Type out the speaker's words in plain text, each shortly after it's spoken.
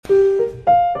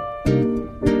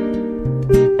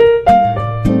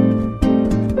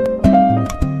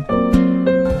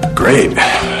great.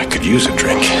 I could use a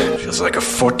drink. Feels like a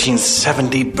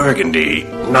 1470 Burgundy.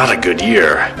 Not a good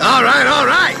year. All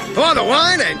right. Pour the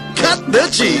wine and cut the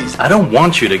cheese. I don't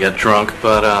want you to get drunk,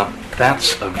 but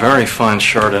that's a very fine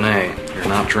Chardonnay you're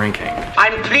not drinking.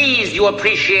 I'm pleased you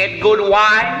appreciate good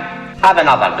wine. Have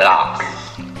another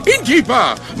glass.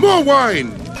 Innkeeper, more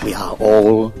wine. We are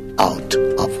all out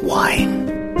of wine.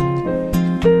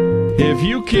 If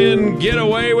you can get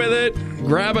away with it,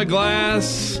 grab a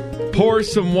glass, pour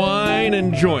some wine,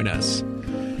 and join us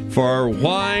for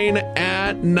Wine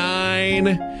at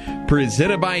 9,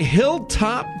 presented by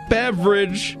Hilltop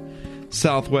Beverage,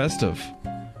 southwest of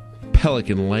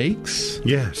Pelican Lakes.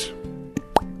 Yes.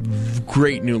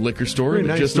 Great new liquor store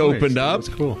that just opened up.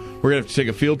 That's cool. We're going to have to take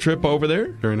a field trip over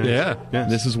there. Very nice. Yeah. Yes.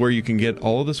 This is where you can get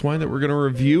all of this wine that we're going to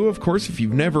review. Of course, if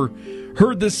you've never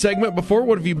heard this segment before,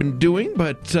 what have you been doing?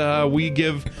 But we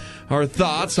give our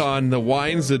thoughts on the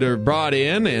wines that are brought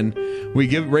in, and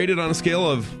we rate it on a scale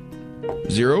of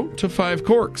 0 to 5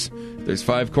 corks. There's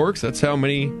 5 corks. That's how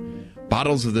many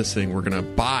bottles of this thing we're going to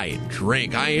buy and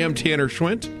drink. I am Tanner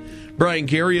Schwint. Brian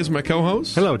Gary is my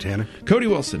co-host. Hello, Tanner. Kody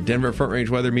Wilson, Denver Front Range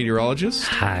weather meteorologist.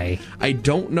 Hi. I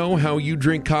don't know how you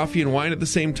drink coffee and wine at the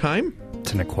same time.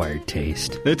 It's an acquired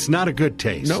taste. It's not a good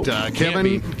taste. No,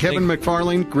 Kevin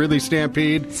McFarlane, Grizzly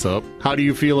Stampede. What's up? How do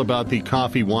you feel about the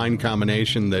coffee-wine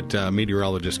combination that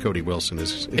meteorologist Kody Wilson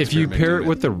is If you pair it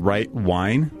with the right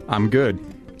wine, I'm good.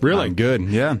 Really? I'm good,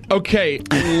 yeah. Okay,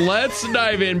 let's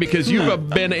dive in because you have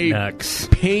been a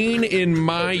pain in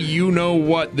my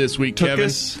you-know-what this week, Kevin.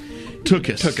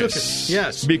 Took us.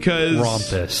 Yes. Because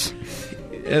Rompus.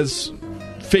 as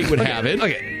fate would have it,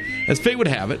 as fate would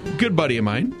have it, good buddy of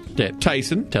mine,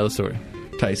 Tyson. Tell the story.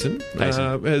 Tyson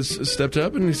has stepped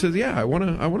up and he says, "Yeah, I want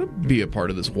to be a part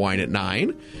of this Wine at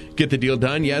 9. Get the deal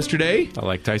done yesterday." I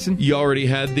like Tyson. You already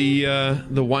had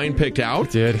the wine picked out.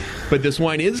 I did. But this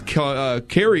wine is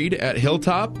carried at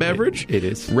Hilltop Beverage. It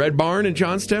is. Red Barn in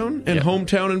Johnstown and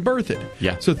Hometown in Berthoud.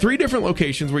 Yeah. So 3 different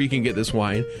locations where you can get this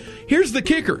wine. Here's the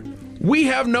kicker. We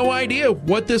have no idea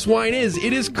what this wine is.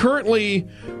 It is currently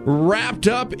wrapped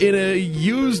up in a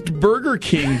used Burger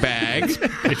King bag.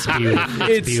 It's beautiful.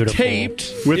 It's beautiful.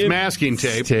 taped. With masking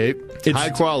tape. It's high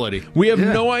quality. We have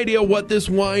no idea what this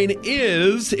wine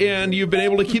is, and you've been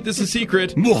able to keep this a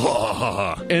secret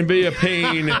and be a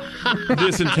pain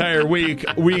this entire week.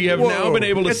 We have now been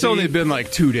able to see... It's only been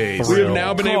like 2 days. We have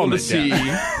now been able to see...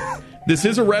 This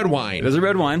is a red wine. It is a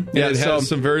red wine. Yeah, it has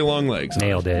some very long legs.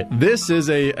 Nailed it. This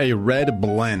is a red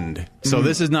blend. So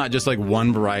this is not just like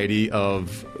one variety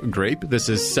of grape. This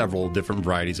is several different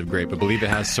varieties of grape. I believe it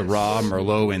has Syrah,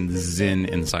 Merlot, and Zin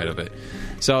inside of it.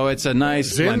 So it's a nice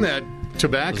Zin, blend. that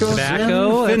tobacco?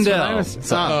 Tobacco? Findel.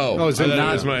 Zin.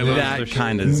 That my That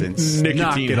kind of Zin. nicotine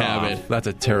Knock it habit. off. That's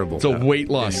a terrible. It's a weight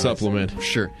loss supplement.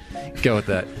 Sure. Go with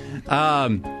that.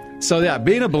 So, yeah,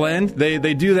 being a blend,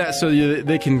 they do that so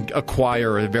they can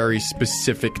acquire a very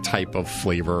specific type of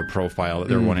flavor or profile that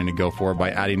they're wanting to go for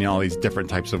by adding all these different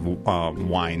types of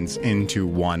wines into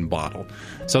one bottle.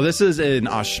 So this is an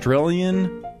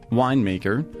Australian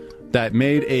winemaker that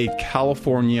made a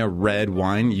California red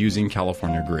wine using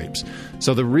California grapes.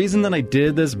 So the reason that I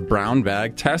did this brown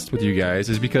bag test with you guys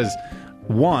is because,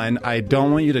 one, I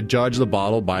don't want you to judge the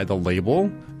bottle by the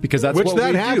label. Because that's what we do.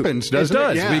 Which that happens, doesn't it? It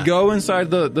does. Yeah. We go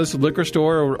inside this liquor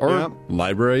store or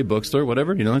library, bookstore,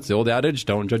 whatever. You know, it's the old adage,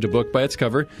 don't judge a book by its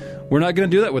cover. We're not going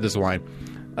to do that with this wine.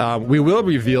 We will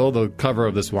reveal the cover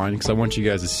of this wine because I want you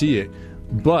guys to see it.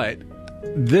 But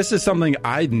this is something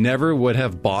I never would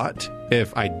have bought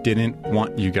if I didn't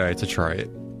want you guys to try it.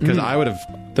 Because I would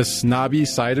have, the snobby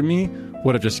side of me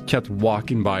would have just kept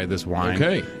walking by this wine.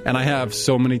 Okay. And I have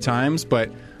so many times,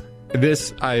 but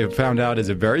this I found out is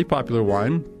a very popular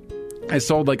wine. I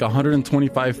sold like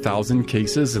 125,000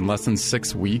 cases in less than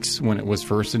 6 weeks when it was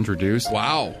first introduced.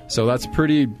 Wow. So that's a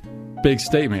pretty big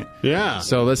statement. Yeah.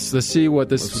 So let's see what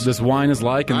this wine is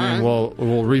like, and then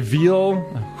we'll reveal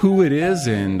who it is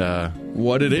and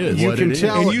what it is. You can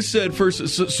tell. And you said first,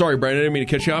 sorry, Brian, I didn't mean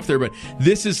to cut you off there, but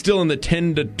this is still in the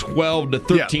 $10 to $12 to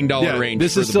 $13 range.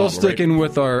 This is still sticking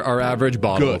with our average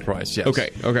bottle price. Yes.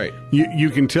 Okay. You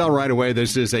can tell right away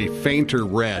this is a fainter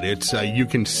red. It's you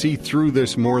can see through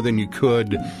this more than you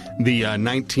could the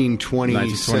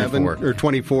 1927 or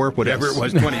 24, whatever it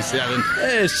was,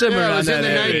 27. Similar I was in the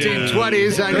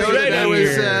 1920s. I know that I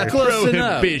was close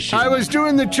enough. I was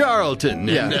doing the Charlton.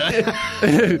 Yeah.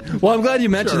 Well, I'm glad you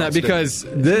mentioned that because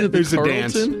there's a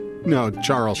dance. No,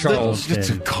 Charleston. It's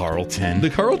a Carlton. The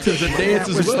Carlton's a dance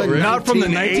as well, right? Not from the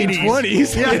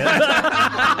 1920s.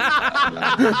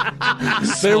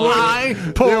 They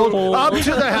were pulled up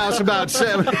to the house about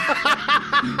 7.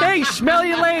 Hey, smell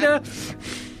you later.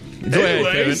 Go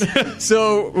ahead, Kevin.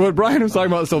 So what Brian was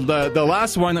talking about, so the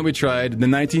last wine that we tried, the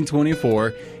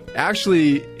 1924,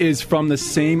 actually is from the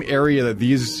same area that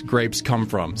these grapes come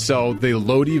from. So the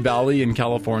Lodi Valley in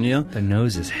California. The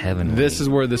nose is heavenly. This is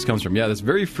where this comes from. Yeah, that's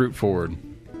very fruit forward.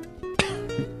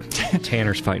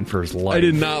 Tanner's fighting for his life. I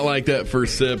did not like that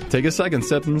first sip. Take a second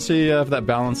sip and see if that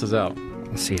balances out.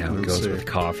 Let's see how it goes with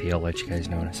coffee. I'll let you guys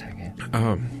know in a second.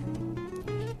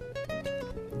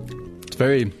 It's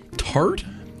very Tart?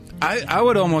 I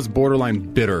would almost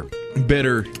borderline bitter.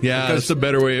 Bitter. Yeah, that's a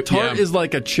better way. Tart is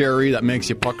like a cherry that makes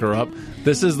you pucker up.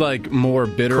 This is like more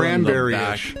bitter.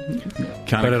 Cranberry-ish.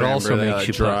 But it also makes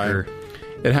you pucker.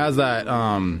 It has that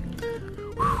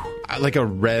like a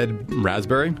red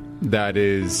raspberry that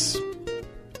is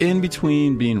in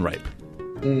between being ripe.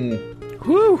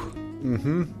 Whew.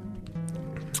 Mm-hmm.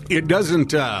 It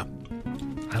doesn't. I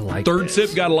like Third this.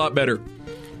 sip got a lot better.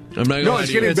 I'm not No, it's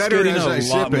getting better getting as I a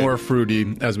sip lot it. more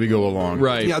fruity as we go along.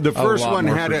 Right. Yeah, the first lot one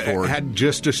more had fruit forward. had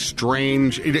just a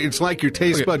strange. It's like your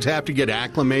taste buds have to get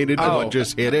acclimated to what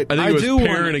just hit it. I think I it was do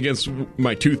pairing want- against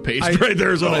my toothpaste right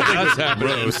there is what I think is happening.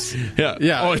 Gross. Yeah.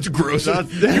 Yeah. Oh, it's gross.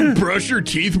 You brush your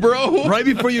teeth, bro? Right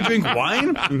before you drink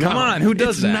wine? Come on, who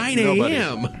does It's that? 9 Nobody.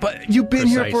 a.m. But you've been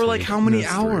here for Precisely. like how many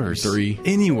That's hours? 3.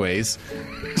 Anyways.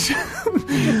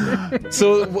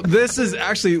 So this is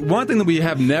actually one thing that we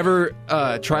have never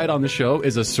tried on the show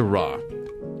is a Syrah.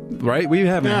 Right? We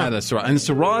haven't had a Syrah. And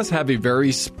Syrahs have a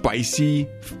very spicy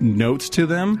notes to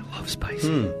them. I love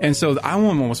spicy. And so I'm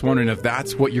almost wondering if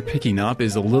that's what you're picking up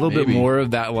is a little bit Maybe. more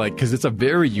of that, like, because it's a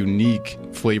very unique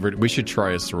flavor. We should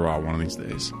try a Syrah one of these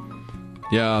days.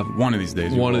 Yeah. One of these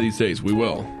days. One of these days we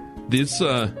will. This,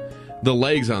 the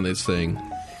legs on this thing,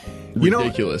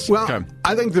 ridiculous. Well, Okay.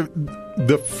 I think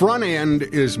the front end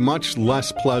is much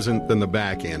less pleasant than the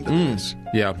back end of this.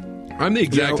 Yeah. I'm the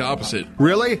exact You know- opposite.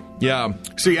 Really? Yeah.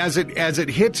 See, as it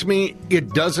hits me, it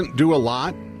doesn't do a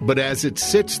lot, but as it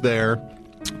sits there,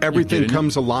 everything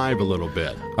comes alive a little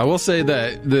bit. I will say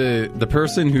that the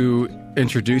person who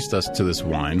introduced us to this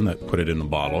wine, that put it in the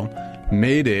bottle,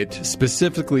 made it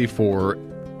specifically for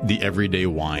the everyday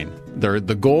wine. The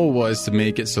goal was to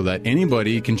make it so that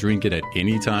anybody can drink it at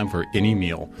any time for any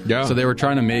meal. Yeah. So they were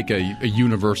trying to make a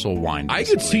universal wine. I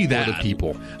could see basically, that. for the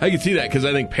people. I could see that because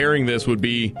I think pairing this would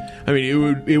be. I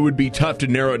mean, it would be tough to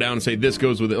narrow it down and say this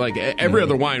goes with it. Like every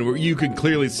other wine, where you could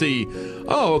clearly see,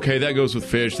 oh, okay, that goes with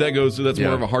fish. That's Yeah.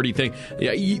 more of a hearty thing.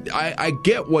 Yeah, I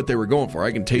get what they were going for.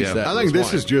 I can taste Yeah. that. I in think this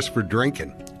wine. is just for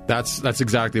drinking. That's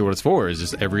exactly what it's for. Is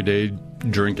just everyday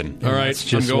drinking. All right. That's I'm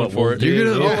just going what for we'll it. do.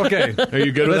 You're gonna, okay. Are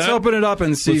you good with Let's that? open it up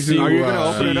and see Let's who. see. Are you going to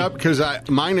open see. it up? Because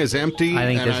mine is empty. I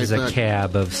think and this is a thought-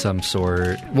 cab of some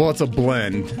sort. Well, it's a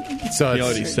blend. So He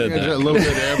already said There's a that. little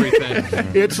bit of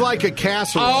everything. It's like a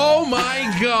casserole. Oh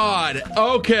my God!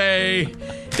 Okay,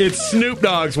 it's Snoop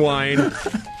Dogg's wine.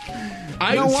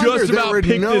 I No wonder just there about were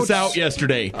picked notes. this out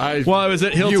yesterday while I was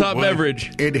at Hilltop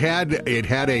Beverage. It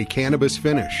had a cannabis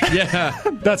finish. Yeah,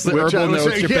 that's the Which I herbal was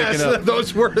notes saying, you're yes, picking up.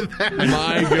 those were that.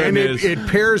 My And goodness. it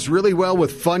pairs really well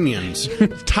with Funyuns.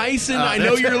 Tyson, I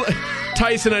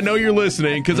know you're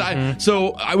listening because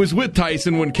I was with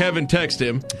Tyson when Kevin texted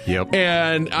him. Yep.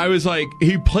 And I was like,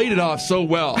 he played it off so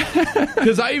well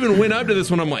because I even went up to this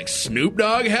one. I'm like, Snoop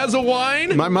Dogg has a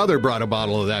wine. My mother brought a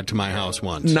bottle of that to my house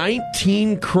once.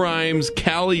 19 Crimes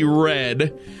Cali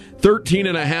Red,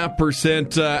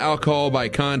 13.5% alcohol by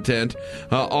content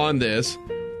on this.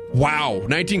 Wow.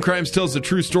 19 Crimes tells the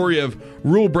true story of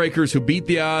rule breakers who beat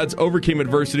the odds, overcame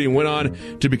adversity, and went on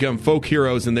to become folk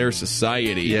heroes in their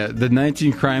society. Yeah, the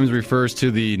 19 crimes refers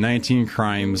to the 19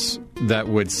 crimes that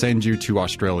would send you to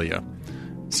Australia.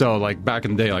 So, like, back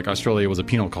in the day, like, Australia was a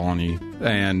penal colony,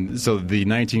 and so the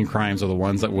 19 crimes are the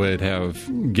ones that would have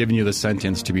given you the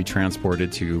sentence to be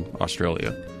transported to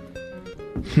Australia.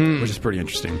 Which is pretty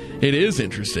interesting. It is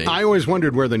interesting. I always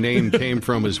wondered where the name came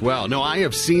from as well. No, I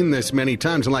have seen this many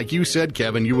times, and like you said,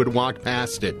 Kevin, you would walk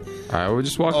past it I would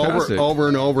just walk past it. over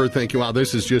and over, thinking, "Wow,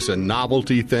 this is just a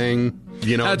novelty thing."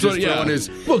 You know, That's just what, yeah. throwing his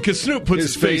Well, because Snoop puts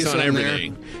his face on there.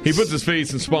 everything. He puts his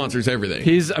face and sponsors everything.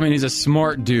 He's a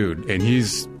smart dude, and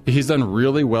he's done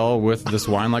really well with this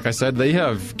wine. Like I said, they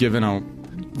have given a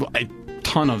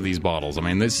ton of these bottles. I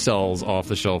mean, this sells off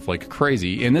the shelf like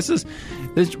crazy. And this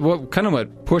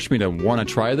what pushed me to want to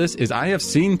try this is I have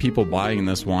seen people buying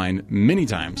this wine many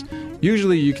times.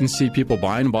 Usually you can see people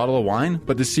buying a bottle of wine,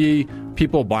 but to see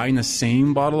people buying the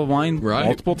same bottle of wine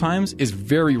multiple times is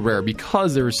very rare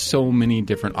because there are so many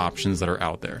different options that are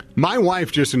out there. My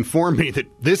wife just informed me that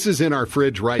this is in our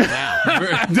fridge right now.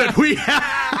 That we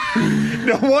have.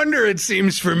 No wonder it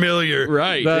seems familiar.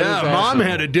 Right. Yeah, Mom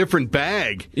had a different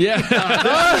bag. Yeah.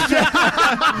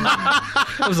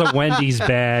 That was a Wendy's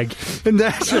bag. And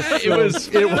that's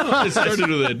It started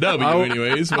with a W,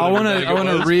 anyways. I want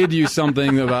to read you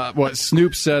something about what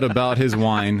Snoop said about his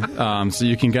wine, so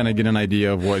you can kind of get an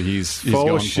idea of what he's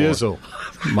going Faux shizzle.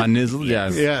 for. My nizzle,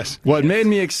 yes. Yes. What made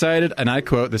me excited, and I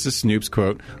quote, this is Snoop's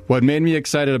quote, what made me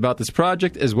excited about this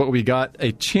project is what we got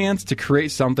a chance to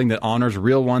create something that honors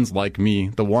real ones like me,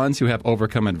 the ones who have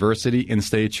overcome adversity and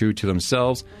stay true to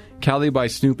themselves. Cali by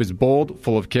Snoop is bold,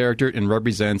 full of character, and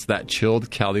represents that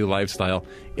chilled Cali lifestyle.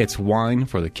 It's wine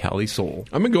for the Cali soul.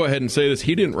 I'm going to go ahead and say this.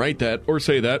 He didn't write that or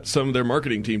say that. Some of their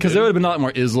marketing team Because did. there would have been a lot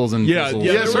more izzles and fizzles.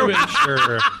 There would have been.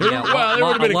 Sure. There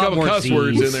would have been a couple cuss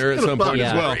words in there at some point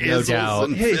as well. No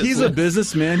doubt. Hey, he's a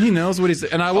businessman. He knows what he's...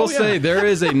 And I will say, there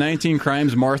is a 19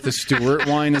 Crimes Martha Stewart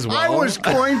wine as well. I was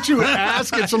going to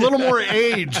ask. It's a little more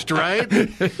aged, right?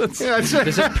 Does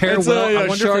it pair It's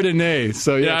well? a Chardonnay.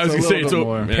 So yeah, I was going to say, so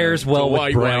more. Pairs well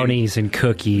with brownies and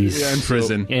cookies. Yeah,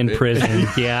 in prison.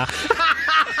 Yeah.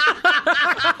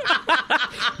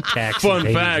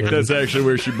 Fun fact, that's actually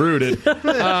where she brewed it.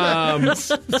 I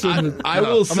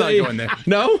will say, I'm not going there.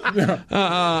 No?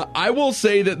 I will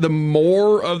say that the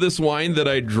more of this wine that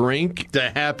I drink, the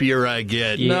happier I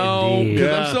get. no, indeed.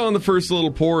 because I'm still on the first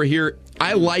little pour here.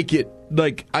 I like it.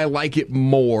 I like it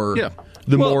more. Yeah.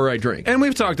 The more I drink. And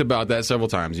we've talked about that several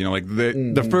times. You know, like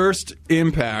the first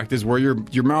impact is where your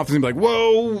mouth is going to be like,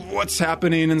 whoa, what's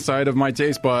happening inside of my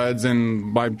taste buds?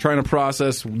 And by trying to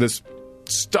process this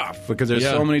stuff, because there's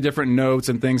so many different notes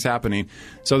and things happening.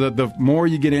 So that the more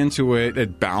you get into it,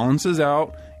 it balances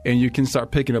out and you can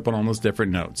start picking up on all those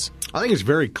different notes. I think it's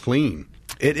very clean.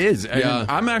 It is. Yeah.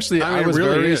 I'm actually, I was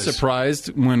really very is. surprised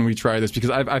when we tried this because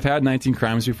I've had 19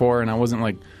 Crimes before and I wasn't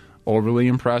like overly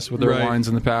impressed with their wines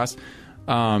in the past.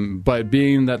 But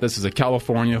being that this is a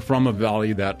California from a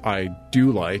valley that I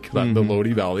do like, the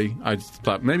Lodi Valley, I just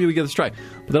thought maybe we get this try.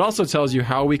 But that also tells you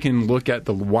how we can look at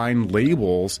the wine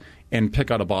labels and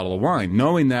pick out a bottle of wine,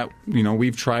 knowing that, you know,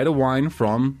 we've tried a wine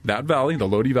from that valley, the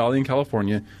Lodi Valley in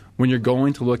California. When you're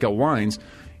going to look at wines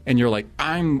and you're like,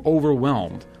 I'm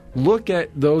overwhelmed, look at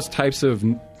those types of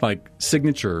like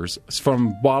signatures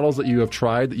from bottles that you have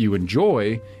tried that you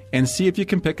enjoy and see if you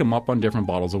can pick them up on different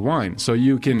bottles of wine. So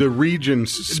you can... The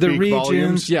regions speak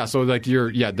volumes? Yeah, so like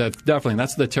definitely.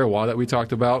 That's the terroir that we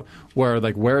talked about, where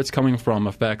like where it's coming from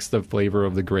affects the flavor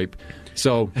of the grape.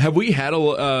 So have we had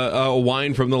a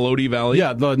wine from the Lodi Valley?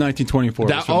 Yeah, the 1924.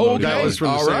 That was from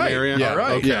the same area? Yeah, all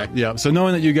right. Okay. Yeah. So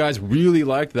knowing that you guys really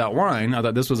liked that wine, I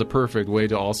thought this was a perfect way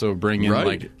to also bring in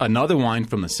like another wine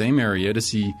from the same area to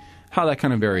see how that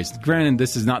kind of varies. Granted,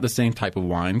 this is not the same type of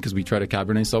wine because we tried a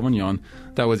Cabernet Sauvignon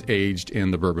that was aged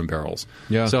in the bourbon barrels.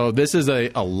 Yeah. So this is a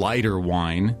lighter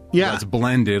wine that's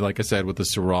blended, like I said, with the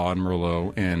Syrah and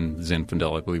Merlot and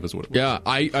Zinfandel, I believe is what it was. Yeah,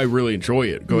 I really enjoy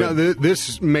it. Go ahead. Now,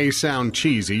 this may sound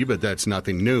cheesy, but that's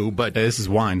nothing new. But this is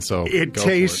wine, so it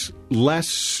tastes less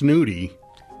snooty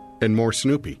and more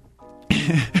Snoopy.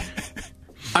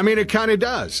 I mean, it kind of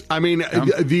does. I mean,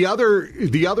 the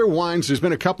other wines, there's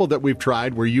been a couple that we've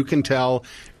tried where you can tell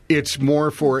it's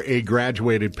more for a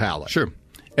graduated palate. Sure.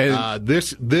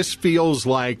 This feels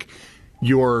like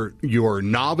your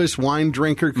novice wine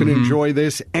drinker can enjoy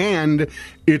this, and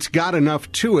it's got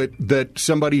enough to it that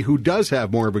somebody who does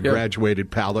have more of a graduated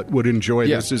palate would enjoy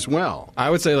this as well. I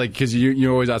would say, like, because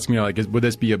you always ask me, like, would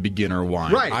this be a beginner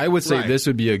wine? Right. I would say this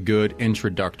would be a good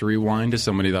introductory wine to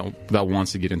somebody that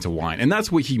wants to get into wine. And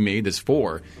that's what he made this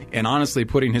for. And honestly,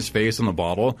 putting his face on the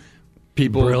bottle,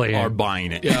 people are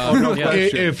buying it.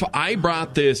 If I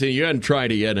brought this, and you hadn't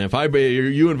tried it yet, and if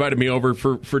you invited me over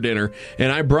for dinner,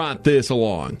 and I brought this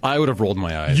along, I would have rolled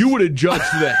my eyes. You would have judged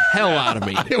the hell out of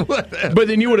me. But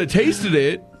then you would have tasted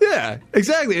it. Yeah,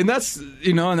 exactly. And that's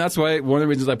why one of the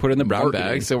reasons I put it in the brown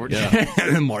bag. So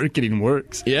the marketing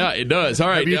works. Yeah, it does. All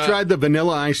right. Have you tried the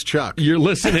Vanilla Ice Chuck? You're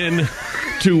listening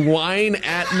to Wine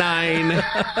at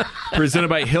 9, presented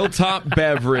by Hilltop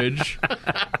Beverage,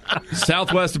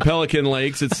 southwest of Pelican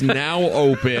Lakes. It's now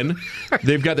open.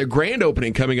 They've got their grand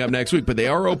opening coming up next week, but they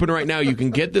are open right now. You can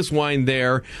get this wine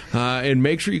there, and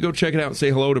make sure you go check it out and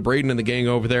say hello to Braden and the gang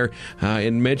over there,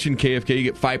 and mention KFK. You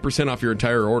get 5% off your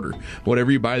entire order.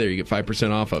 Whatever you buy there, you get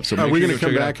 5% off of. So are we going to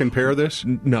come back and pair this?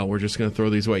 No, we're just going to throw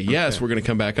these away. Yes, we're going to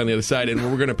come back on the other side, and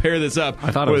we're going to pair this up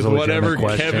with whatever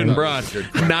Kevin brought.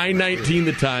 9:19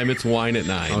 the time. It's Wine at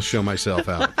 9. I'll show myself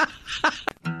out.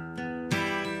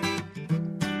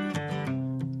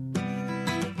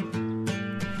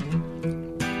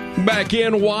 Back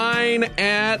in Wine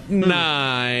at 9.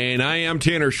 I am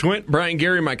Tanner Schwint. Brian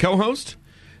Gary, my co-host.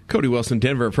 Kody Wilson,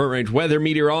 Denver Front Range weather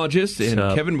meteorologist, and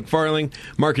Kevin McFarling,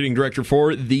 marketing director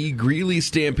for the Greeley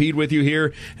Stampede, with you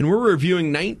here. And we're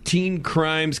reviewing 19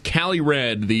 Crimes Cali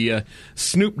Red, the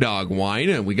Snoop Dogg wine.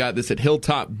 And we got this at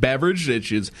Hilltop Beverage,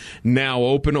 which is now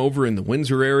open over in the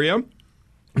Windsor area.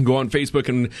 Go on Facebook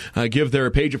and give their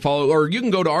page a follow, or you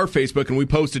can go to our Facebook, and we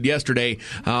posted yesterday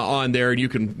on there, and you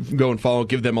can go and follow,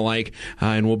 give them a like,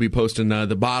 and we'll be posting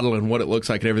the bottle and what it looks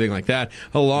like and everything like that,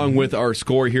 along with our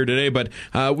score here today. But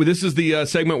this is the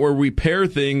segment where we pair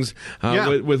things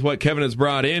with what Kevin has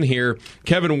brought in here.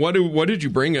 Kevin, what did you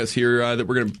bring us here that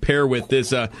we're going to pair with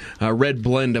this red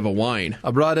blend of a wine?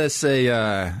 I brought us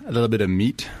a little bit of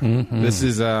meat. Mm-hmm. This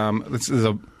is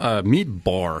a meat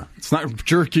bar. It's not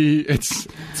jerky. It's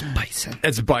bison.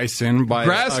 It's bison.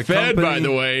 Grass-fed, by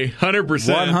the way. 100%.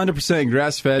 100%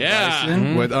 grass-fed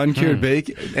bison with uncured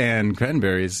bacon and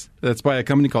cranberries. That's by a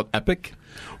company called Epic.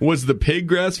 Was the pig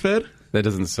grass-fed? That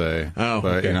doesn't say. Oh,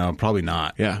 but, okay. Probably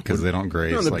not. Yeah. Because they don't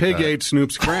graze the like pig that. ate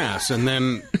Snoop's grass, and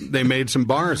then they made some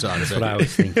bars out of it. That's what I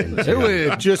was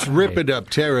thinking. Just rip it up,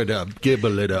 tear it up,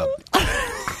 gibble it up.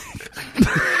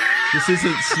 This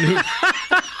isn't Snoop.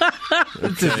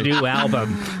 It's his new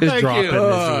album is dropping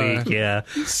this week. Yeah.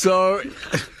 So,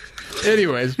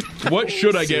 anyways, what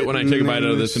should I get when I take a bite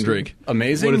out of this and drink?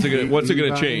 Amazing. What's it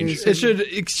going to change?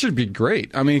 It should be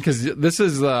great. I mean, because this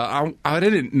is I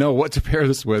didn't know what to pair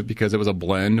this with because it was a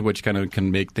blend, which kind of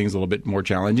can make things a little bit more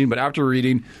challenging. But after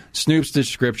reading Snoop's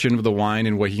description of the wine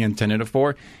and what he intended it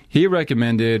for, he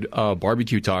recommended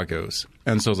barbecue tacos,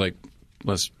 and so I was like,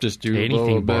 let's just do anything a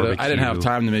little bit. barbecue. I didn't have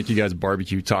time to make you guys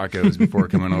barbecue tacos before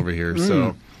coming over here.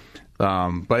 So,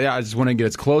 but yeah, I just want to get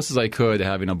as close as I could to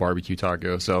having a barbecue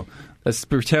taco. So let's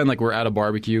pretend like we're at a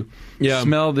barbecue. Yeah.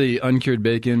 Smell the uncured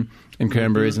bacon and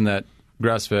cranberries and that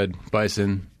grass-fed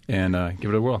bison and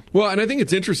give it a whirl. Well, and I think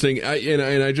it's interesting, and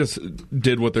I just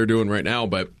did what they're doing right now,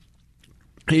 but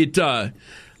it...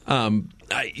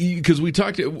 because we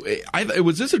talked,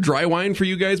 was this a dry wine for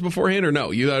you guys beforehand, or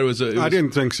no? You thought it was? I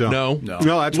didn't think so. No.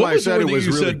 That's why I said it was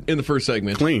you really said in the first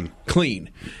segment. Clean.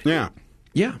 Yeah.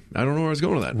 Yeah, I don't know where I was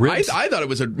going with that. I thought it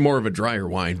was more of a drier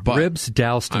wine, but ribs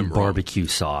doused in barbecue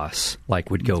sauce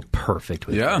would go perfect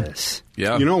with this.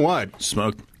 Yeah, you know what?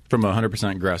 Smoked from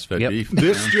 100% grass-fed beef.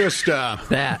 This just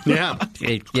that. Yeah,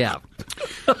 yeah.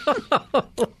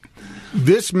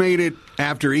 This made it,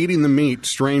 after eating the meat,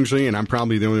 strangely, and I'm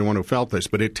probably the only one who felt this,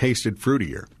 but it tasted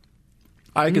fruitier.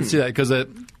 I can see that because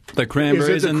the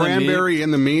cranberries Is it the cranberry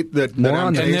in the meat that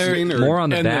I'm tasting? More on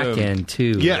the back end,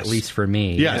 too, yes. at least for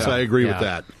me. Yes, I agree with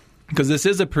that. Because this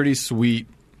is a pretty sweet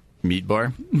meat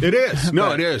bar. It is.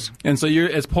 No, it is. And so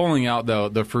it's pulling out,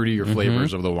 the fruitier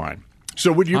flavors of the wine.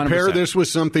 So would you 100%. pair this with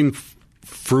something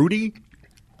fruity?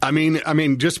 I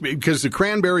mean, just because the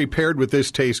cranberry paired with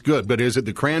this tastes good, but is it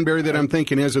the cranberry that I'm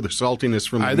thinking is, or the saltiness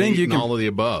from the meat and all of the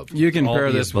above? You can all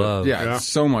pair the this above. with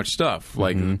so much stuff.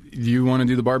 Like, you want to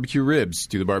do the barbecue ribs,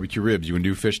 do the barbecue ribs. You want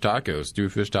to do fish tacos, do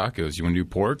fish tacos. You want to do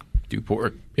pork, do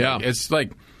pork. Yeah. It's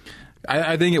like,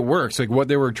 I think it works. Like, what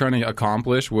they were trying to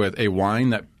accomplish with a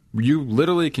wine that you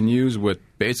literally can use with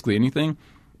basically anything,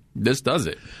 this does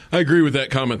it. I agree with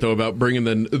that comment, though, about bringing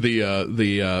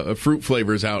the fruit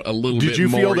flavors out a little bit more. Did you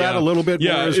feel that a little bit more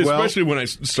as well? Especially when I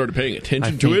started paying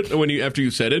attention to it after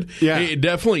you said it. Yeah. It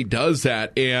definitely does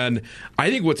that. And I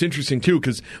think what's interesting, too,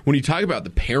 because when you talk about the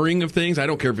pairing of things, I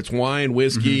don't care if it's wine,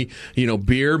 whiskey,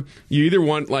 beer, you either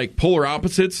want like polar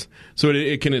opposites so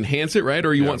it can enhance it, right?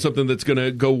 Or you want something that's going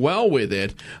to go well with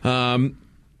it.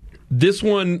 This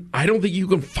one, I don't think you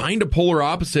can find a polar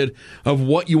opposite of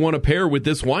what you want to pair with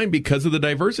this wine because of the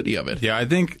diversity of it. Yeah, I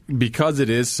think because it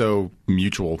is so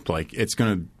mutual, like it's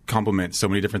going to complement so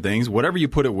many different things. Whatever you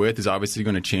put it with is obviously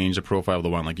going to change the profile of the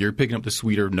wine. Like you're picking up the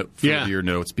sweeter, fruitier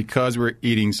notes because we're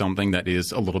eating something that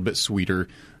is a little bit sweeter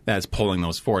that's pulling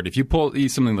those forward. If you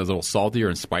eat something that's a little saltier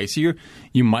and spicier,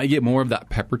 you might get more of that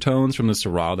pepper tones from the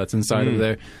Syrah that's inside of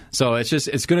there. So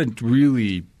it's going to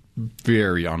really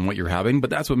vary on what you're having, but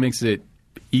that's what makes it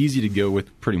easy to go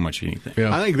with pretty much anything.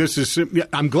 Yeah. I think this is...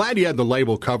 I'm glad you had the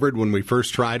label covered when we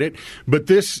first tried it, but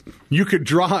this, you could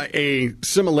draw a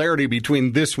similarity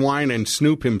between this wine and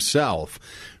Snoop himself,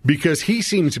 because he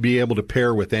seems to be able to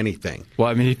pair with anything. Well,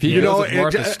 I mean, if he goes with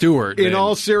Martha Stewart... In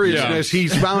all seriousness,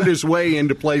 he's found his way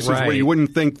into places where you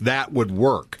wouldn't think that would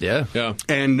work. Yeah.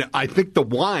 And I think the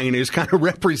wine is kind of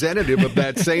representative of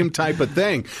that same type of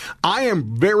thing. I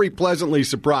am very pleasantly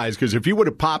surprised, because if you would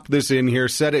have popped this in here,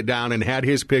 set it down, and had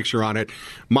his picture on it,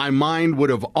 my mind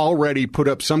would have already put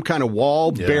up some kind of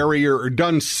wall, barrier, or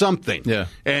done something. Yeah.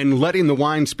 And letting the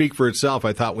wine speak for itself,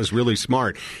 I thought, was really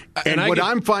smart. And what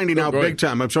I'm finding out big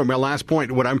time, I'm sorry, my last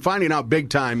point, what I'm finding out big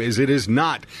time is it is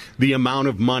not the amount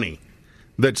of money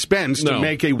that spends to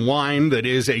make a wine that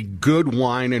is a good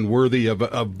wine and worthy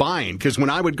of buying. Because when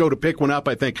I would go to pick one up,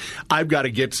 I think I've got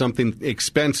to get something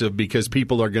expensive because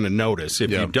people are going to notice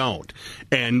if you don't.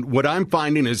 And what I'm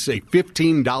finding is a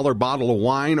 $15 bottle of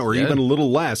wine or even a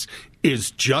little less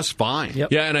is just fine.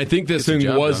 Yeah, and I think this thing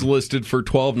was listed for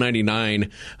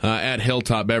 $12.99 at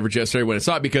Hilltop Beverage yesterday when I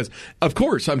saw it because, of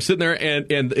course, I'm sitting there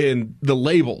and the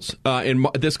labels, and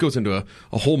this goes into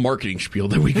a whole marketing spiel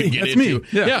that we could get into.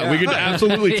 We could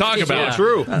absolutely talk about.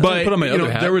 True. But put on my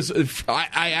other hat. there was,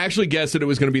 I actually guessed that it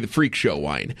was going to be the Freak Show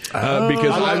wine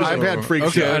because I've had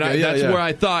Freak Show. And that's where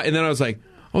I thought, and then I was like,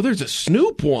 oh, there's a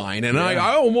Snoop wine, and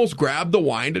I almost grabbed the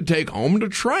wine to take home to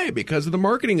try it because of the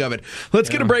marketing of it. Let's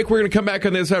get a break. We're going to come back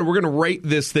on this side. We're going to rate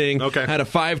this thing out of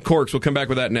 5 corks. We'll come back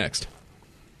with that next.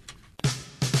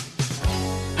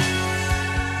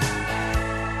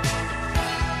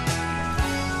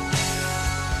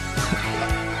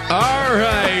 All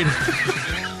right.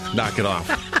 Knock it off.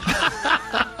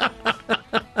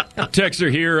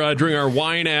 Texter here during our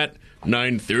wine at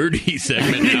 9:30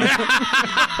 segment now.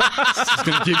 It's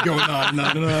going to keep going on.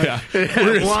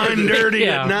 Wine dirty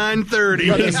at 9:30.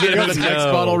 Got the next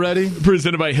bottle ready?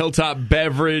 Presented by Hilltop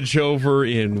Beverage over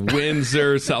in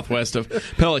Windsor, southwest of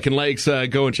Pelican Lakes.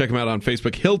 Go and check them out on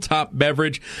Facebook. Hilltop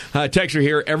Beverage. Texture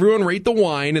here. Everyone rate the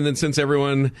wine, and then since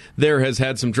everyone there has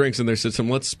had some drinks in their system,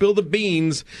 let's spill the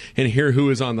beans and hear who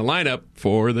is on the lineup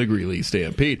for the Greeley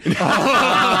Stampede. Snoop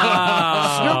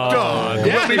Dogg.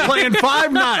 We'll be playing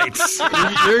 5 nights.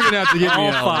 You're going to have to get me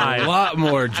a lot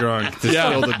more drunk to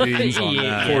spill the beans on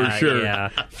that. For sure.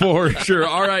 For sure.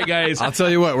 All right, guys. I'll tell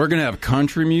you what, we're going to have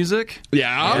country music.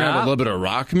 Yeah. We're going to have a little bit of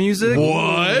rock music.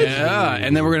 What? Yeah.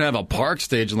 And then we're going to have a park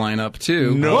stage lineup,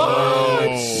 too. No. What?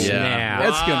 Yeah.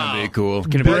 It's going to be cool.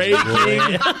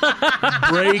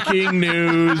 Breaking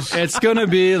news. It's going to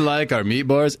be like our meat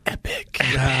bars epic.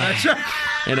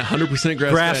 And 100%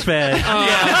 grass-fed.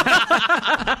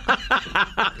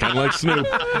 Kind of like Snoop.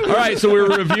 All right, so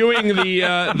we're reviewing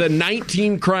the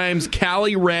 19 Crimes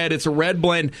Cali Red. It's a red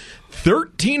blend.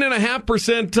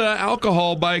 13.5%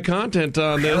 alcohol by content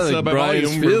on this. By Brian's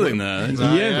volume. feeling that.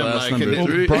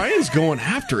 Well, Brian's going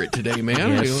after it today, man.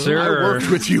 Yes, sir. I worked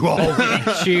with you all week.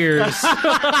 Cheers.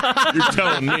 You're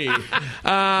telling me.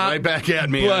 Right back at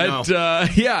me. But,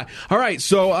 yeah. All right,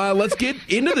 so let's get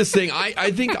into this thing.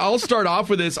 I think I'll start off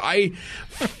with this.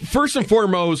 First and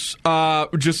foremost,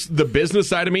 just the business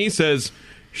side of me says,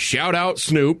 shout out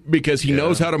Snoop because he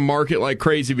knows how to market like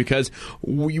crazy because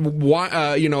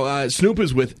Snoop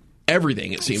is with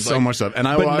everything, it seems so like. much stuff. And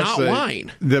but not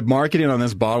wine. The marketing on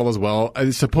this bottle as well.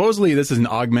 Supposedly this is an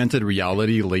augmented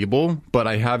reality label, but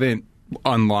I haven't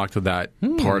unlocked that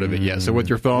part of it yet. So with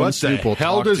your phone, What Snoop the will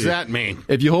hell talk does to you. that mean?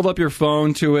 If you hold up your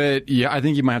phone to it, I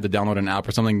think you might have to download an app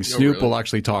or something. Snoop will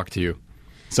actually talk to you.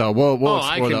 So we'll explore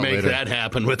I can that make later. that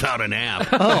happen without an app.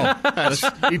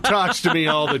 He talks to me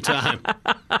all the time. I'm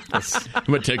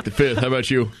going to take the fifth. How about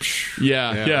you?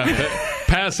 Yeah.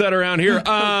 Pass that around here.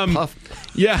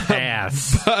 Yeah.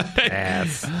 Pass.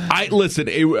 Listen,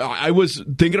 I was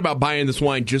thinking about buying this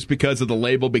wine just because of the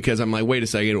label because I'm like, wait a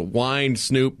second, wine,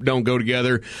 Snoop don't go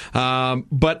together.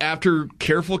 But after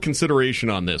careful consideration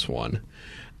on this one,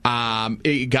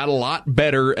 it got a lot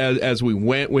better as we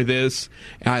went with this.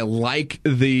 I like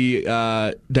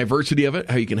the diversity of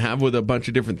it, how you can have with a bunch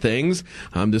of different things.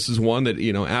 This is one that,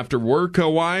 after work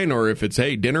wine or if it's,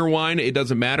 dinner wine, it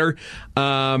doesn't matter.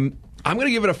 I'm going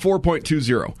to give it a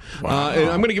 4.20.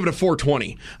 I'm going to give it a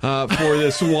 420 for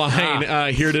this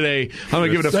wine here today. I'm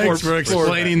going to give it a 4. Thanks for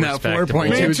explaining that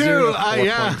 4.20. Me too.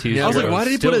 I was like, why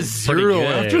did he put a 0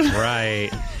 after that?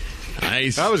 Right.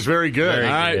 Nice. That was very good. All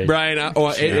right, Brian.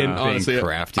 And honestly,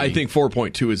 crafty. I think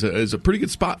 4.2 is a pretty good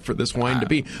spot for this wine to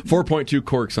be. 4.2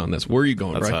 corks on this. Where are you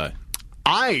going, That's Brian? high.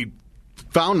 I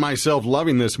found myself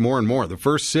loving this more and more. The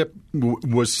first sip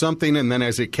was something, and then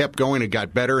as it kept going, it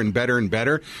got better and better and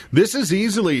better. This is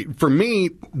easily, for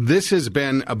me, this has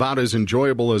been about as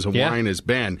enjoyable as a wine has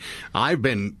been. I've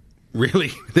been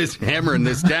really hammering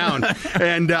this down.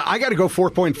 And I got to go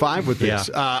 4.5 with this.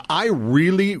 I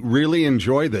really, really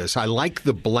enjoy this. I like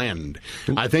the blend.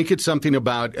 I think it's something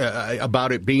about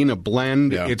it being a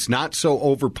blend. Yeah. It's not so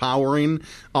overpowering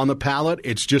on the palate.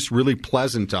 It's just really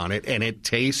pleasant on it, and it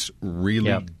tastes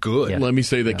really good. Yeah. Let me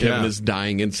say that Kevin is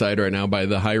dying inside right now by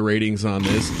the high ratings on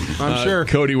this. I'm sure.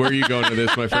 Cody, where are you going to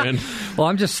this, my friend? Well,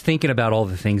 I'm just thinking about all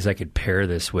the things I could pair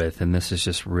this with, and this is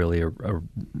just really a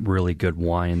really good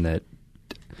wine that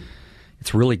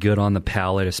it's really good on the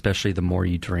palate, especially the more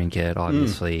you drink it.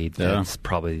 Obviously, that's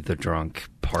probably the drunk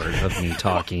part of me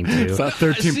talking to. It's that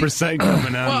 13%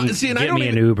 coming out. Well, see, and Get me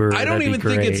an Uber. I don't That'd even be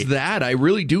think great. it's that. I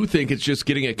really do think it's just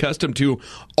getting accustomed to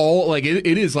all, like, it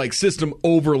is like system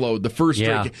overload, the first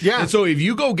drink. Yeah. And so if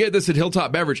you go get this at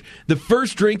Hilltop Beverage, the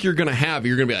first drink you're going to have,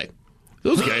 you're going to be like,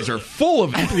 those guys are full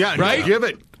of it. Yeah, right?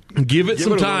 Give it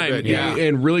some a little time bit, yeah.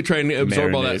 and really try and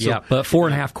absorb all that. Marinate. So, Yeah, but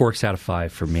 4.5 corks out of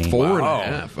 5 for me.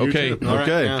 4.5. Okay. All right,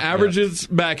 Okay. yeah. Averages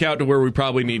back out to where we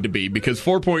probably need to be because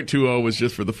 4.20 was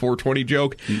just for the 420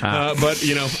 joke. But,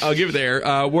 I'll give it there.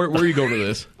 Where are you going to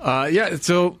this?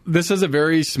 So this is a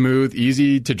very smooth,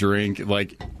 easy to drink.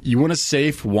 Like, you want a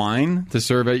safe wine to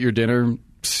serve at your dinner.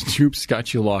 Snoop's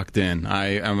got you locked in.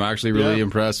 I am actually really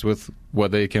impressed with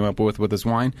what they came up with this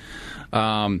wine.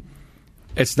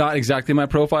 It's not exactly my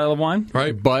profile of wine,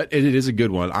 right? But it is a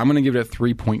good one. I'm going to give it a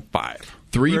 3.5.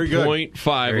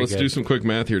 3.5. Let's good. do some quick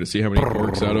math here to see how many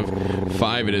corks out of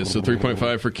 5 it is. So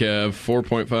 3.5 for Kev,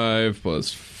 4.5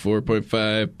 plus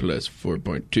 4.5 plus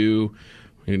 4.2.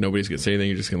 Nobody's going to say anything.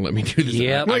 You're just going to let me do this.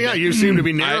 Yep. Well, yeah, you seem to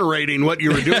be narrating what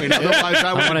you were doing. Otherwise,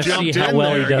 I would want have to jumped see how in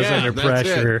well there. he does Yeah, under that's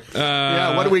it. pressure.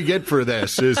 Yeah, what do we get for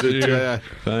this? Is it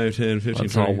 5, 10, 15,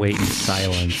 Let's all 20. wait in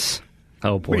silence.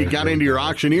 Oh, boy. you got into your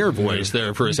auctioneer voice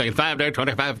there for a second. 5 there,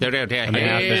 25 there.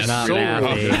 Math is not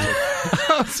mathing.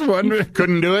 I was wondering.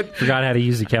 Couldn't do it. Forgot how to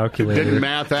use a calculator. Didn't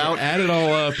math out. Add it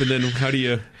all up, and then how do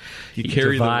you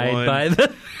carry Divide the one? by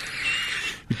the...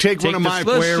 You take one of my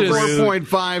let's just-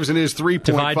 4.5s and his 3.5,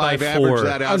 Divide by average 4.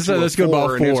 that out I'd say to let's a go about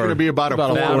 4, and it's 4. going to be about a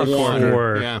About a 4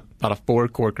 4. 1. Yeah. About a 4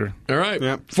 corker. All right.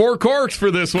 Yep. 4 corks for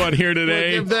this one here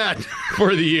today. Give that.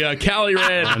 For the Cali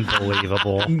Red.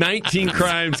 Unbelievable. 19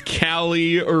 Crimes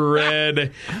Cali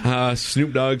Red.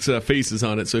 Snoop Dogg's faces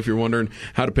on it. So if you're wondering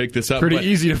how to pick this up. Pretty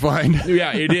easy to find.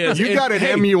 Yeah, it is. You And, got an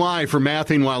hey, MUI for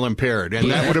mathing while impaired,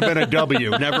 and that would have been a W.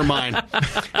 Never mind.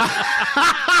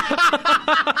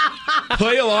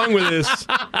 Play along with this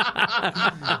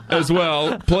as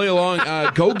well. Play along.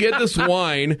 Go get this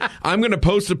wine. I'm going to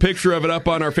post a picture of it up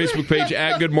on our Facebook page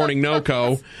at Good Morning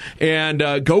NoCo. And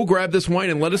go grab this wine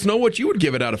and let us know what you would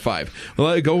give it out of 5.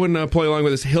 Go and play along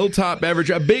with this Hilltop Beverage.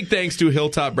 A big thanks to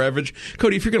Hilltop Beverage.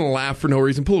 Cody, if you're going to laugh for no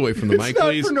reason, pull away from the mic,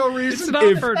 please. For no reason. It's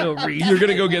not for no reason. You're going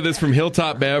to go get this from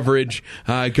Hilltop Beverage.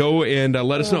 Go and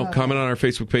let us know. Comment on our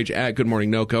Facebook page at Good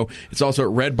Morning NoCo. It's also at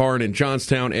Red Barn in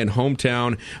Johnstown and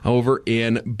Hometown over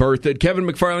in Berthoud. Kevin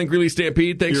McFarland, Greeley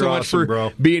Stampede, thanks You're so much awesome, for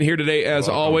bro. being here today as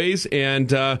always.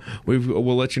 And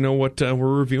we'll let you know what we're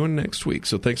reviewing next week.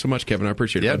 So thanks so much, Kevin. I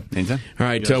appreciate it. Yeah, bud. anytime. All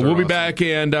right, Yes, we'll be awesome. back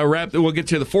and we'll get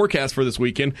to the forecast for this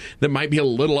weekend that might be a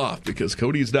little off because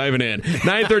Cody's diving in.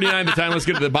 9:39 the time. Let's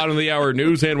get to the bottom of the hour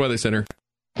news and weather center.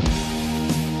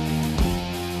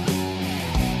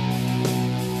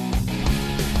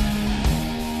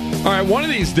 All right, one of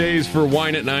these days for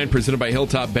Wine at 9 presented by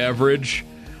Hilltop Beverage.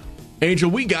 Angel,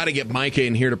 we got to get Micah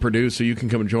in here to produce so you can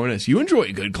come and join us. You enjoy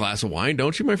a good glass of wine,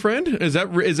 don't you, my friend? Is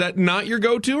that not your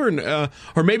go-to,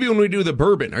 or maybe when we do the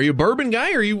bourbon? Are you a bourbon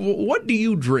guy, or what do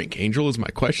you drink? Angel is my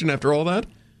question. After all that,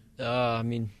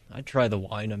 I try the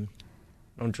wine.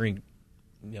 I don't drink,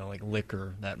 like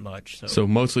liquor that much. So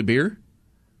mostly beer.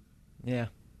 Yeah.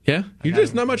 Yeah, you're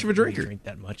just not much of a Really drinker. drink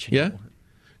that much Yeah. anymore.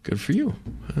 Good for you.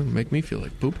 Make me feel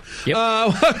like poop. Yep.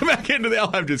 Welcome back into the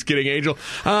I'm just kidding, Angel.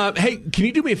 Hey, can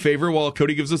you do me a favor while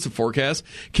Cody gives us a forecast?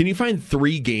 Can you find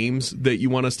 3 games that you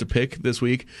want us to pick this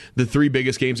week? The 3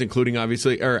 biggest games, including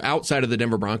obviously, or outside of the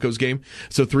Denver Broncos game.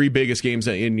 So 3 biggest games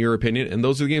in your opinion, and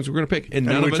those are the games we're going to pick. And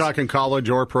none And of we're us. talking college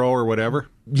or pro or whatever?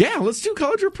 Yeah, let's do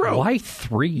college or pro. Why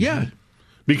 3? Yeah,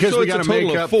 Because so we it's a got to total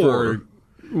make of up 4. for...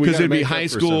 Because it'd be high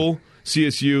school,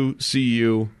 CSU,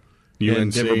 CU. And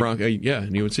UNC. Denver Broncos,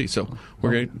 and UNC. So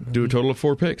we're going to do a total of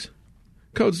 4 picks.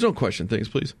 Codes, don't question things,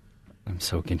 please. I'm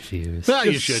so confused. Well,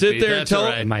 you Just should sit be. there and That's tell- all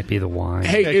It right. might be the wine.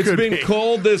 Hey, It it's could been be.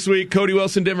 cold this week. Cody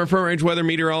Wilson, Denver Front Range weather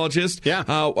meteorologist. Yeah.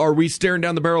 Are we staring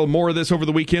down the barrel of more of this over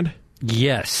the weekend?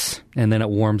 Yes, and then it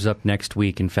warms up next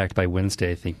week. In fact, by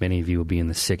Wednesday, I think many of you will be in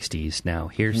the 60s. Now,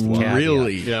 here's the caveat.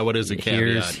 Really? Yeah, what is the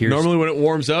caveat? Here's Normally when it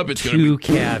warms up, it's going to 2 be...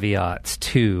 caveats.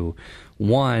 2.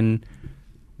 1,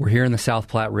 we're here in the South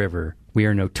Platte River. We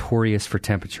are notorious for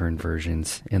temperature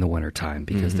inversions in the wintertime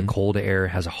because the cold air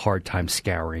has a hard time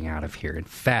scouring out of here. In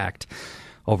fact,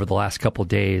 over the last couple of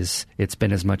days, it's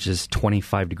been as much as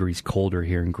 25 degrees colder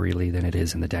here in Greeley than it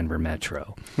is in the Denver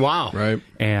metro. Wow. Right.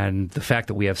 And the fact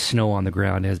that we have snow on the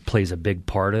ground plays a big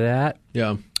part of that.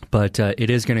 Yeah. But it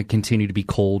is going to continue to be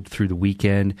cold through the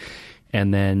weekend.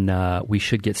 And then we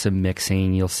should get some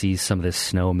mixing. You'll see some of this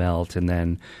snow melt. And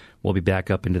then we'll be back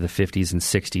up into the 50s and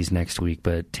 60s next week.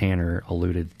 But Tanner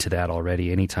alluded to that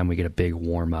already. Anytime we get a big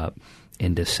warm up,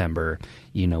 in December,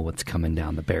 you know what's coming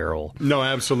down the barrel. No,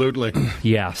 absolutely.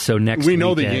 Yeah, so next we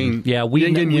know weekend, the yin. Yeah, we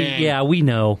yin and we, yang. yeah, we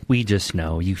know. We just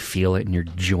know. You feel it in your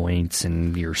joints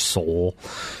and your soul.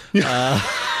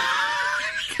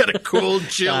 Got a cold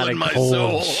chill in my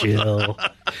soul. Chill.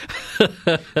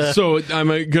 So I'm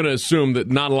going to assume that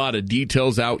not a lot of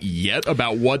details out yet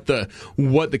about what the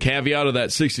caveat of that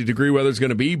 60-degree weather is going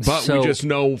to be, but we just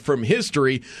know from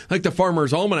history, like the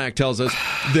Farmer's Almanac tells us,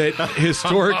 that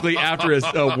historically after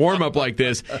a warm-up like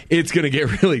this, it's going to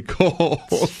get really cold.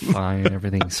 Fine.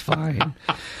 Everything's fine.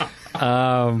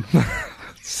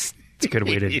 It's a good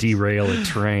way to derail a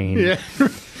train. Yeah.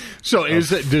 So does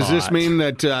this mean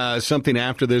that something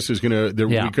after this is going to,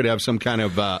 we could have some kind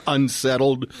of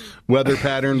unsettled weather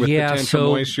pattern with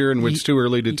potential moisture, and it's too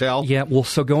early to tell? Yeah, well,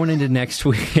 so going into next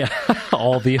week,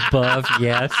 all the above,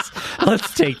 yes.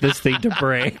 Let's take this thing to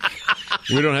break.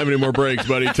 We don't have any more breaks,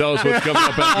 buddy. Tell us what's coming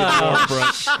up after the warm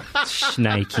front.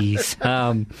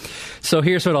 Shnikes. So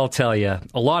here's what I'll tell you.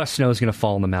 A lot of snow is going to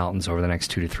fall in the mountains over the next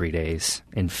 2 to 3 days.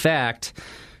 In fact,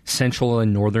 central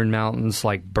and northern mountains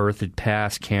like Berthoud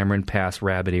Pass, Cameron Pass,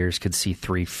 Rabbit Ears could see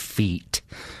 3 feet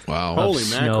of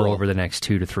snow over the next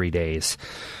 2 to 3 days.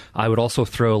 I would also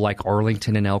throw like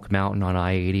Arlington and Elk Mountain on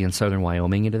I-80 in southern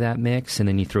Wyoming into that mix, and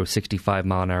then you throw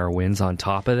 65-mile-an-hour winds on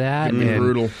top of that.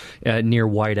 Brutal. Near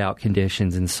whiteout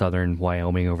conditions in southern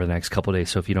Wyoming over the next couple of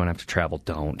days, so if you don't have to travel,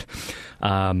 don't.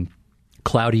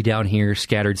 Cloudy down here,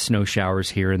 scattered snow showers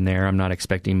here and there. I'm not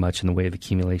expecting much in the way of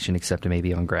accumulation except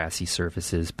maybe on grassy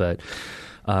surfaces. But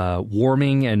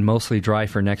warming and mostly dry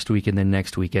for next week, and then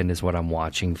next weekend is what I'm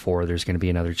watching for. There's going to be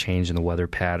another change in the weather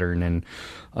pattern, and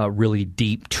a really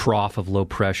deep trough of low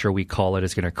pressure, we call it,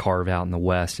 is going to carve out in the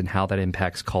west, and how that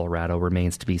impacts Colorado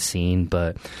remains to be seen.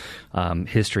 But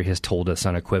history has told us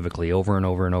unequivocally over and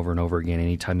over and over and over again,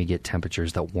 anytime you get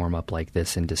temperatures that warm up like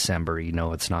this in December, you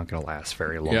know it's not going to last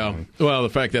very long. Yeah. Well, the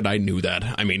fact that I knew that,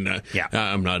 I mean,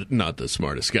 I'm not the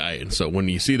smartest guy, and so when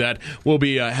you see that, we'll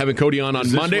be having Kody on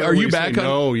Monday. Are you back on?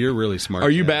 No, you're really smart. Are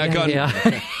you back on?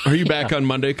 Yeah. Are you back on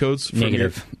Monday, Codes?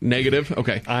 Negative.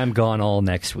 Okay. I'm gone all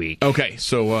next week. Okay,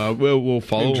 so we'll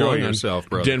follow Enjoy along yourself,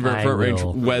 brother. Denver Front Range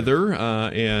weather,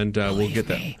 and we'll get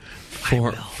that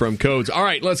from Codes. All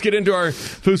right, let's get into our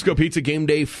Fusco Pizza game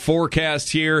day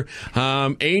forecast here.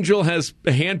 Angel has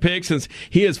handpicked since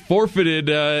he has forfeited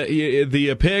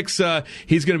the picks.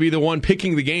 He's going to be the one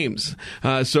picking the games.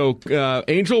 So,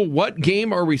 Angel, what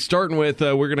game are we starting with?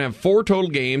 We're going to have 4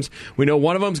 total games. We know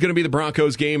one of them is going to be the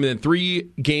Broncos game, and then 3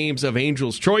 games of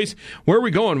Angel's choice. Where are we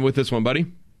going with this one, buddy?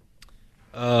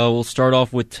 We'll start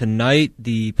off with tonight,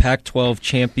 the Pac-12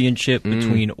 championship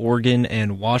between Oregon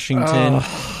and Washington.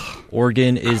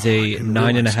 Oregon is a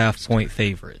 9.5-point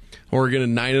favorite. Oregon, a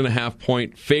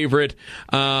 9.5-point favorite.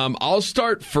 I'll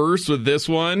start first with this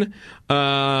one.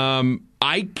 I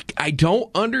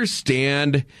don't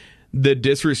understand the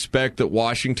disrespect that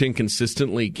Washington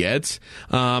consistently gets,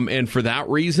 and for that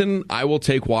reason, I will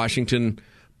take Washington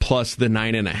plus the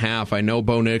 9.5. I know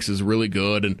Bo Nix is really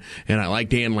good, and I like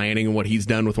Dan Lanning and what he's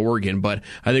done with Oregon, but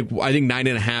I think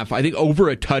 9.5. I think over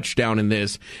a touchdown in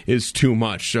this is too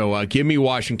much. So give me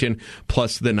Washington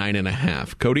plus the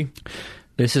 9.5. Kody?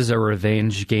 This is a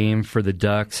revenge game for the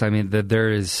Ducks. I mean,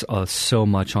 there is so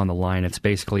much on the line. It's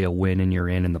basically a win and you're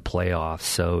in the playoffs.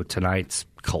 So tonight's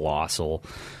colossal.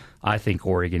 I think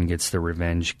Oregon gets the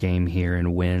revenge game here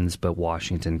and wins, but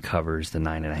Washington covers the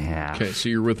 9.5. Okay, so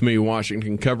you're with me,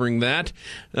 Washington covering that.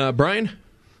 Brian?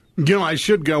 You know, I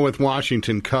should go with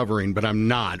Washington covering, but I'm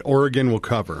not. Oregon will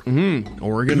cover.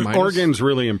 Oregon's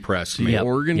really impressed me. Yep.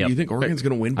 Oregon? Do you think Oregon's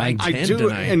going to win by 10 I do,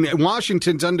 tonight? and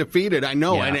Washington's undefeated. I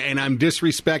know, and I'm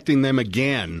disrespecting them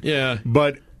again. Yeah.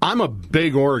 But I'm a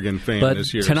big Oregon fan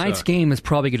this year. But tonight's game is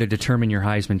probably going to determine your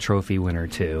Heisman Trophy winner,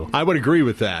 too. I would agree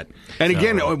with that. And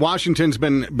again, Washington's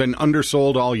been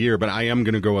undersold all year, but I am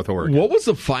going to go with Oregon. What was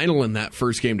the final in that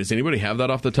first game? Does anybody have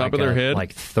that off the top of their head?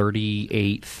 Like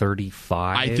 38-35.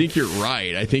 I think you're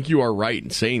right. I think you are right in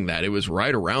saying that. It was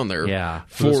right around there. Yeah,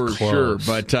 for sure.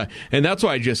 But and that's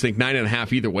why I just think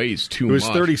 9.5 either way is too much. It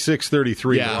was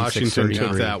 36-33. Yeah, Washington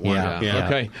took that one. Yeah.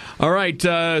 Okay. All right.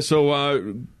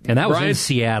 And that was in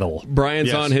Seattle.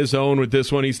 Brian's on his own with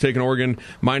this one. He's taking Oregon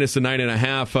minus the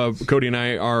 9.5. Kody and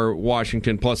I are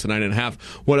Washington plus the 9.5.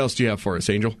 What else do you have for us,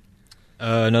 Angel?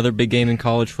 Another big game in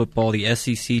college football, the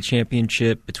SEC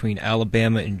championship between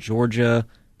Alabama and Georgia.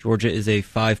 Georgia is a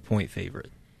 5-point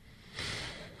favorite.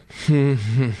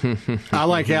 I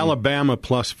like Alabama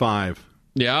plus 5.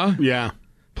 Yeah? Yeah.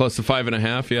 Plus the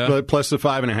 5.5, yeah? Plus the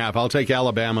 5.5. I'll take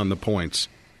Alabama on the points.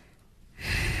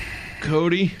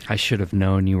 Kody? I should have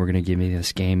known you were going to give me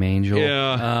this game, Angel.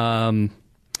 Yeah.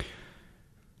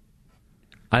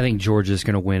 I think Georgia's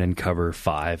going to win and cover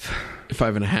 5.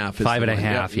 5.5.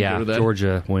 5.5, yeah.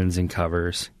 Georgia wins and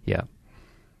covers, yeah.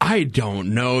 I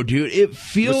don't know, dude. It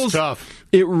feels It's tough.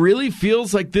 It really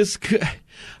feels like this.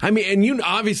 I mean, and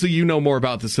you know more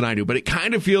about this than I do, but it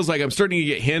kind of feels like I'm starting to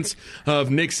get hints of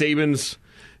Nick Saban's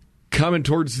coming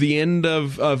towards the end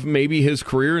of maybe his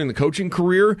career in the coaching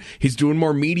career. He's doing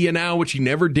more media now, which he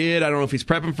never did. I don't know if he's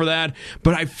prepping for that,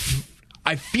 but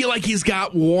I feel like he's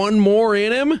got one more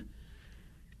in him.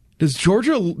 Does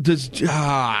Georgia?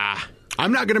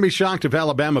 I'm not going to be shocked if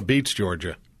Alabama beats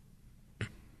Georgia.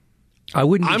 I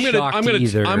wouldn't be shocked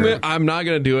either. I'm not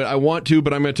going to do it. I want to,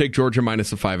 but I'm going to take Georgia minus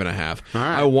the 5.5. All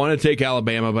right. I want to take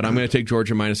Alabama, but I'm going to take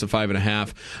Georgia minus the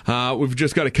 5.5. We've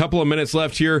just got a couple of minutes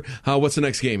left here. What's the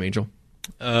next game, Angel?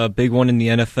 Big one in the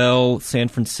NFL, San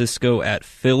Francisco at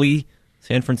Philly.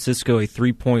 San Francisco, a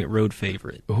 3-point road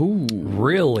favorite. Ooh,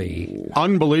 really?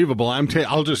 Unbelievable.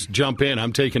 I'll just jump in.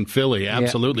 I'm taking Philly.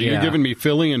 Absolutely. Yeah. You're giving me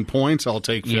Philly and points. I'll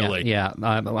take Philly. Yeah.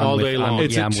 I'm all day long.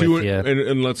 It's I'm two, with you.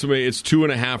 and let's say it's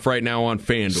 2.5 right now on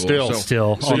FanDuel.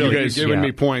 Still. So you guys you're giving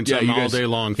me points all day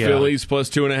long. Phillies plus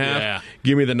 2.5. Yeah.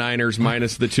 Give me the Niners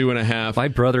minus the 2.5. My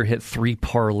brother hit 3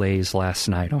 parlays last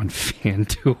night on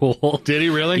FanDuel. Did he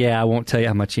really? Yeah, I won't tell you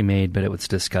how much he made, but it was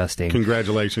disgusting.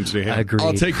 Congratulations to him. Agreed.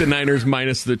 I'll take the Niners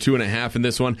minus the 2.5 in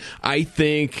this one. I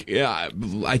think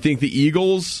the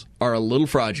Eagles are a little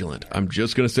fraudulent. I'm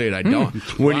just going to say it. I don't.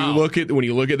 When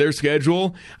you look at their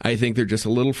schedule, I think they're just a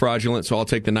little fraudulent. So I'll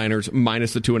take the Niners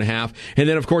minus the 2.5. And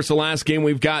then, of course, the last game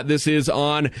we've got. This is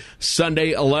on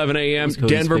Sunday, 11 a.m.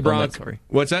 Denver Broncos.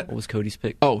 What's that? What was Cody's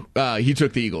pick? Oh, he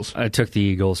took the Eagles. I took the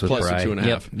Eagles with plus Bry. the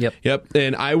 2.5. Yep.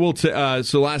 And I will.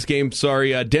 So last game.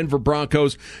 Denver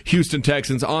Broncos, Houston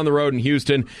Texans on the road in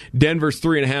Houston. Denver's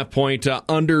 3.5-point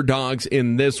underdogs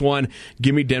in this one.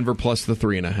 Give me Denver plus the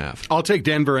 3.5. I'll take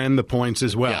Denver and the points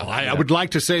as well. I would like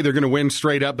to say they're going to win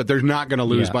straight up, but they're not going to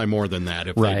lose by more than that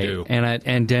if they do.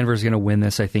 And Denver's going to win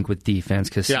this, I think, with defense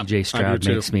because C.J. Stroud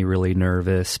makes me really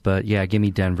nervous. But, yeah, give me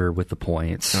Denver with the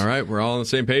points. All right, we're all on the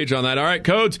same page on that. All right,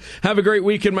 Codes, have a great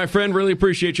weekend, my friend. Really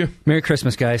appreciate you. Merry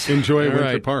Christmas, guys. Enjoy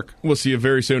Winter Park. We'll see you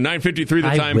very soon. 9:53 the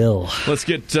time. I will. Let's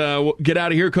get out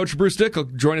of here. Coach Bruce Dick will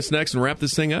join us next and wrap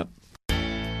this thing up.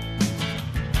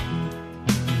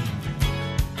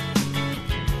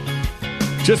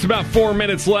 Just about 4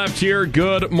 minutes left here.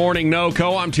 Good morning,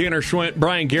 NoCo. I'm Tanner Schwint.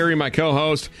 Brian Gary, my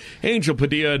co-host. Angel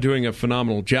Padilla doing a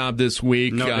phenomenal job this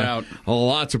week. No doubt.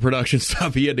 Lots of production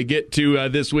stuff he had to get to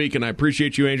this week, and I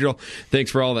appreciate you, Angel. Thanks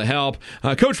for all the help.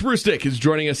 Coach Bruce Dick is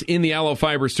joining us in the Aloe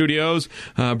Fiber Studios.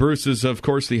 Bruce is, of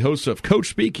course, the host of Coach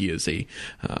Speak. He is a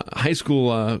high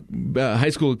school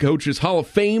coaches Hall of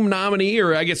Fame nominee,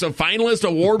 or I guess a finalist,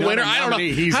 award winner. I don't know.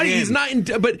 He's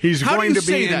going to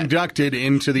be inducted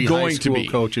into the high school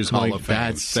Coaches Hall of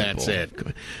Fame. That's it.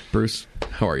 Bruce,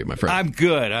 how are you, my friend? I'm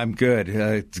good.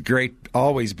 It's great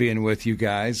always being with you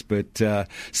guys, but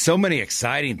so many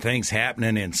exciting things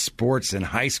happening in sports and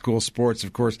high school sports,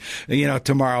 of course.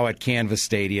 Tomorrow at Canvas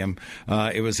Stadium,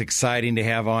 it was exciting to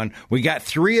have on. We got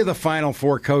 3 of the Final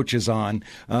 4 coaches on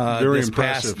this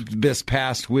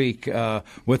past week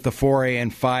with the 4A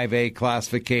and 5A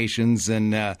classifications,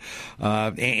 and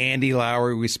Andy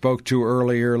Lowry we spoke to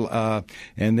earlier,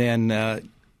 and then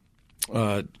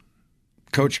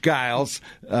Coach Giles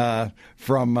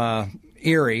from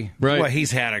Erie. Right. Well,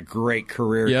 he's had a great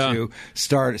career too.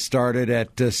 Started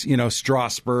at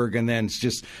Strasburg and then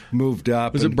just moved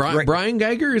up. Was it Brian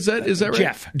Geiger? Is that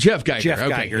right? Jeff Geiger. Jeff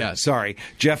Geiger. Yeah. Sorry,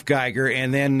 Jeff Geiger.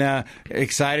 And then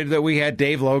excited that we had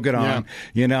Dave Logan on.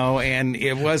 And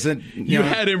it wasn't. You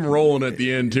had him rolling at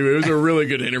the end too. It was a really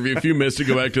good interview. If you missed it,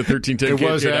 go back to 1310.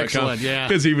 It was excellent. Yeah,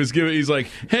 because he's like,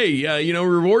 hey,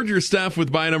 reward your staff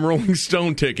with buying them Rolling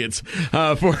Stone tickets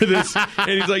for this, and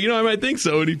he's like, I might think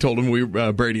so, and he told him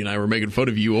Brady and I were making fun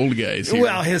of you old guys here.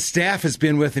 Well, his staff has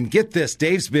been with him. Get this,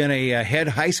 Dave's been a head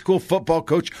high school football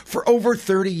coach for over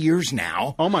 30 years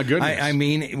now. Oh, my goodness. I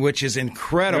mean, which is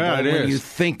incredible when you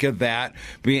think of that,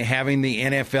 having the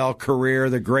NFL career,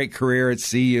 the great career at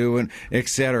CU, and et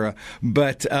cetera.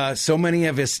 But so many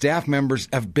of his staff members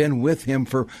have been with him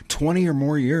for 20 or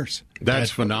more years.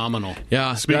 That's phenomenal.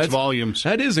 Yeah. Speaks volumes.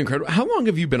 That is incredible. How long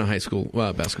have you been a high school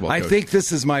basketball coach? I think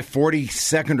this is my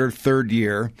 42nd or 3rd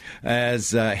year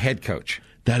as head coach.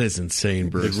 That is insane,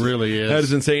 Bruce. It really is. That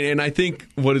is insane. And I think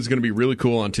what is going to be really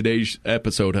cool on today's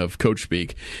episode of Coach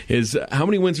Speak is how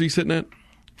many wins are you sitting at?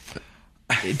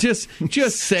 Just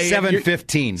say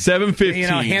 715. 715.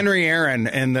 Henry Aaron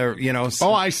and the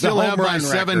I still have my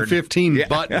 715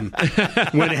 button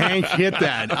when Hank hit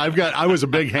that. I was a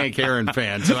big Hank Aaron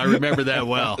fan, so I remember that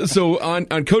well. So on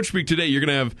Coach Speak today, you're going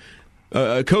to have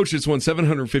a coach that's won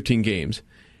 715 games.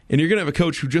 and you're going to have a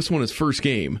coach who just won his first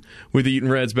game with the Eaton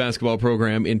Reds basketball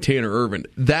program in Tanner Irvin.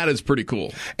 That is pretty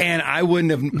cool. And I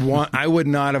would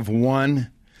not have won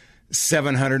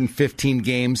 715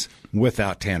 games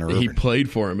without Tanner Irvin. He played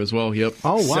for him as well. Yep.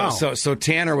 Oh, wow. So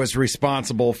Tanner was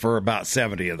responsible for about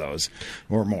 70 of those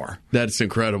or more. That's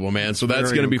incredible, man. So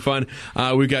that's going to be fun.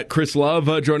 We've got Chris Love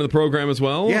joining the program as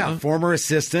well. Yeah, former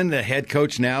assistant, the head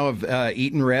coach now of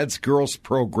Eaton Reds girls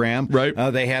program. Right.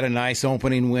 They had a nice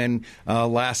opening win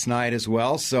last night as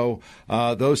well. So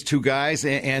those two guys.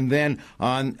 And then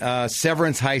on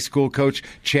Severance High School coach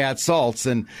Chad Saltz.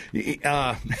 And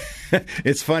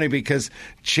it's funny because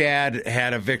Chad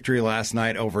had a victory last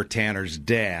night over Tanner's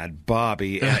dad,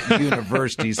 Bobby, at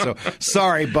university. So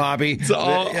sorry, Bobby. It's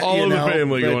all of the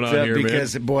family going on here,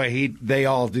 because, boy, they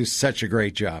all do such a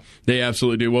great job. They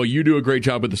absolutely do. Well, you do a great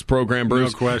job with this program,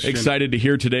 Bruce. No question. Excited to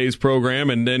hear today's program,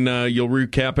 and then you'll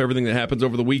recap everything that happens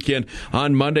over the weekend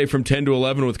on Monday from 10 to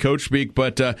 11 with Coach Speak.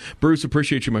 But, Bruce,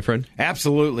 appreciate you, my friend.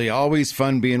 Absolutely. Always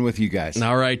fun being with you guys.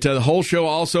 All right. The whole show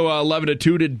also 11 to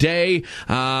 2 today.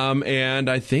 And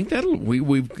I think that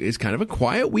it's kind of a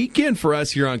quiet weekend for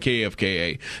us here on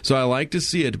KFKA. So I like to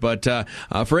see it. But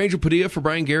for Angel Padilla, for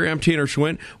Brian Gary, I'm Tanner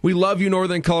Schwint. We love you,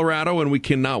 Northern Colorado, and we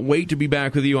cannot wait to be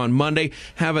back with you on Monday.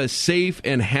 Have a safe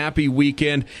and happy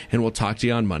weekend, and we'll talk to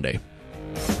you on Monday.